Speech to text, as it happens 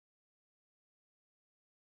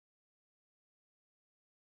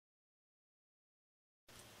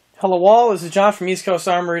Hello all, this is John from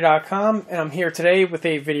EastCoastArmory.com, and I'm here today with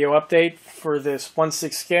a video update for this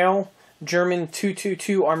 1/6 scale German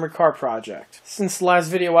 222 armored car project. Since the last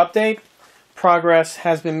video update, progress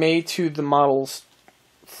has been made to the model's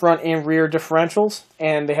front and rear differentials,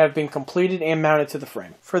 and they have been completed and mounted to the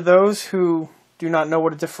frame. For those who do not know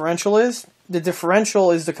what a differential is, the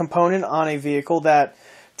differential is the component on a vehicle that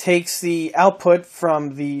takes the output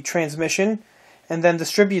from the transmission and then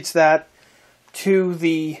distributes that to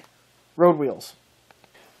the road wheels.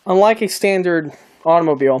 Unlike a standard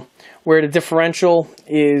automobile, where the differential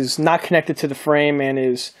is not connected to the frame and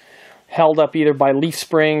is held up either by leaf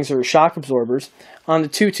springs or shock absorbers, on the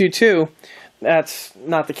 222, that's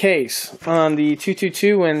not the case. On the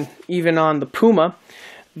 222 and even on the Puma,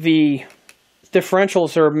 the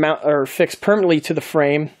differentials are fixed permanently to the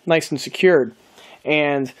frame, nice and secured,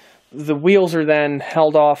 and the wheels are then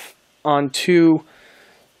held off on two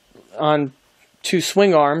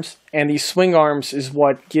swing arms, and these swing arms is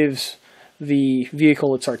what gives the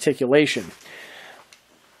vehicle its articulation.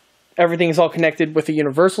 Everything is all connected with a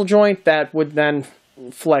universal joint that would then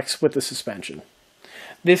flex with the suspension.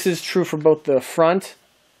 This is true for both the front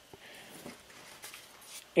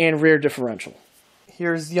and rear differential.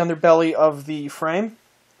 Here's the underbelly of the frame,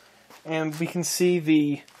 and we can see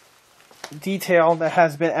the detail that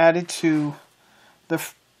has been added to the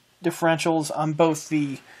differentials on both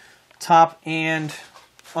the top and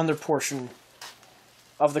under portion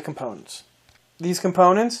of the components. These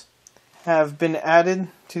components have been added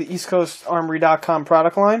to the EastCoastArmory.com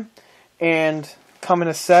product line and come in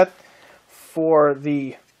a set for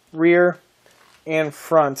the rear and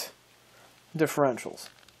front differentials.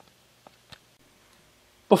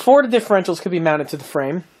 Before the differentials could be mounted to the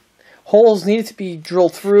frame, holes needed to be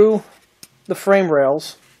drilled through the frame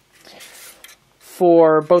rails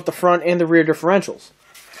for both the front and the rear differentials.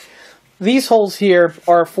 These holes here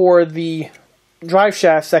are for the drive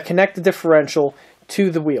shafts that connect the differential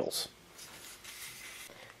to the wheels.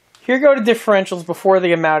 Here go the differentials before they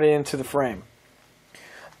get mounted into the frame.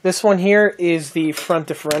 This one here is the front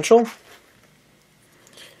differential,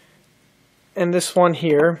 and this one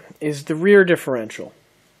here is the rear differential.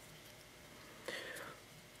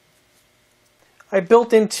 I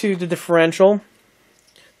built into the differential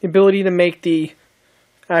the ability to make the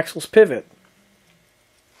axles pivot.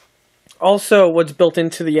 Also, what's built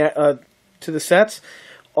into the sets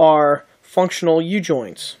are functional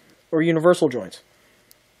U-joints, or universal joints.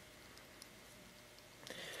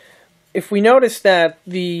 If we notice that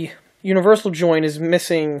the universal joint is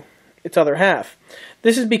missing its other half,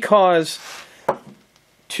 this is because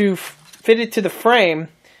to fit it to the frame,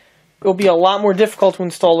 it will be a lot more difficult to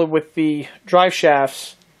install it with the drive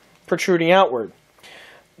shafts protruding outward.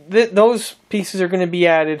 Those pieces are going to be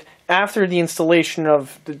added after the installation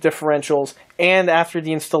of the differentials and after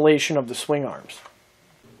the installation of the swing arms.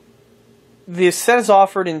 The set is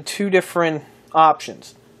offered in two different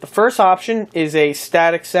options. The first option is a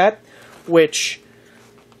static set, which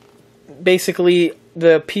basically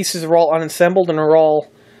the pieces are all unassembled and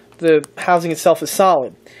the housing itself is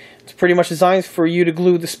solid. It's pretty much designed for you to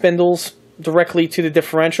glue the spindles directly to the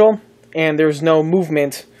differential, and there's no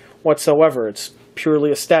movement whatsoever. It's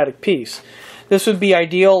purely a static piece. This would be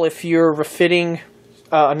ideal if you're refitting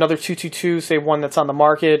another 222, say one that's on the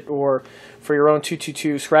market, or for your own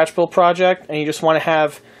 222 scratch build project, and you just want to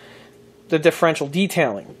have the differential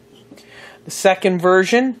detailing. The second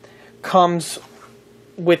version comes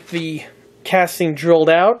with the casting drilled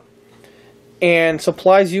out and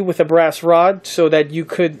supplies you with a brass rod so that you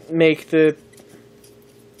could make the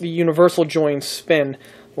universal joints spin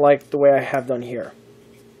like the way I have done here.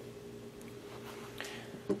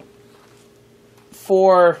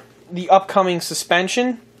 For the upcoming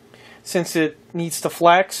suspension, since it needs to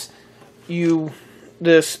flex, the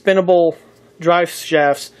spinnable drive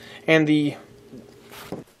shafts and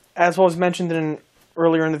as was mentioned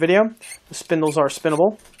earlier in the video, the spindles are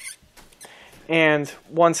spinnable. And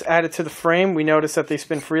once added to the frame, we notice that they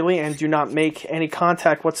spin freely and do not make any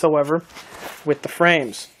contact whatsoever with the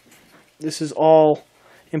frames. This is all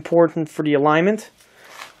important for the alignment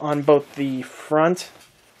on both the front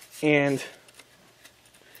and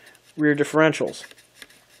rear differentials.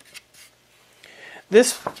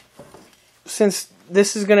 Since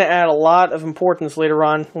this is going to add a lot of importance later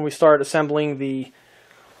on when we start assembling the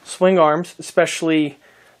swing arms, especially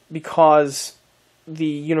because the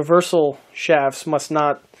universal shafts must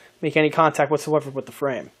not make any contact whatsoever with the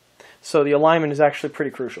frame. So the alignment is actually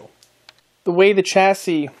pretty crucial. The way the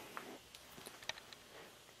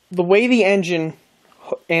engine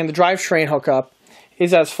and the drivetrain hook up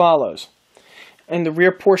is as follows. In the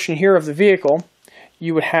rear portion here of the vehicle,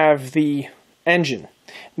 you would have the engine.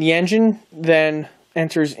 The engine then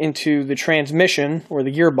enters into the transmission, or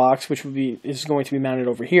the gearbox, which is going to be mounted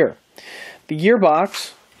over here. The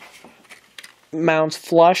gearbox mounts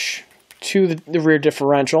flush to the rear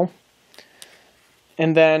differential,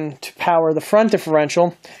 and then to power the front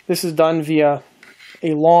differential, this is done via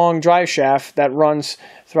a long drive shaft that runs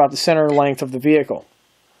throughout the center length of the vehicle.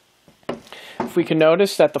 If we can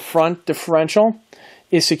notice that the front differential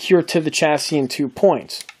is secured to the chassis in 2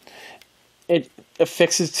 points. It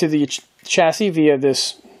affixes to the chassis via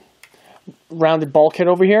this rounded bulkhead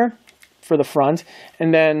over here for the front,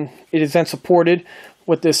 and then it is then supported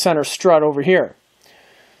with this center strut over here.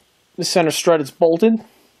 The center strut is bolted,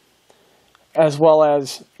 as well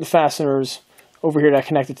as the fasteners over here that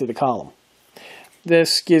connect it to the column.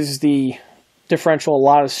 This gives the differential a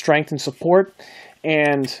lot of strength and support,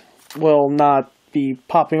 and will not be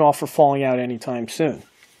popping off or falling out anytime soon.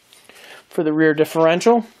 For the rear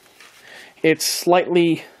differential, it's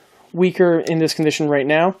slightly weaker in this condition right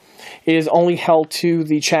now. It is only held to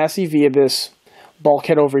the chassis via this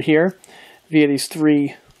bulkhead over here, via these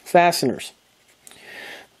 3 fasteners.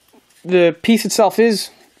 The piece itself is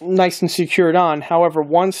nice and secured on. However,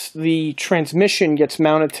 once the transmission gets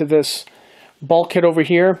mounted to this bulkhead over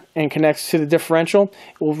here and connects to the differential,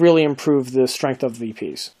 it will really improve the strength of the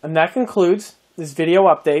piece. And that concludes this video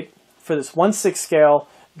update for this 1/6 scale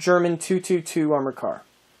German 222 armored car.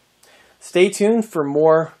 Stay tuned for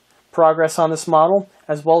more progress on this model,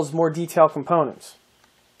 as well as more detailed components.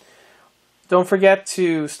 Don't forget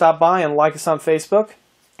to stop by and like us on Facebook,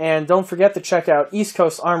 and don't forget to check out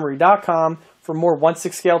eastcoastarmory.com for more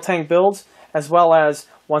 1/6 scale tank builds, as well as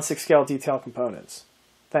 1/6 scale detail components.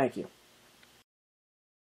 Thank you.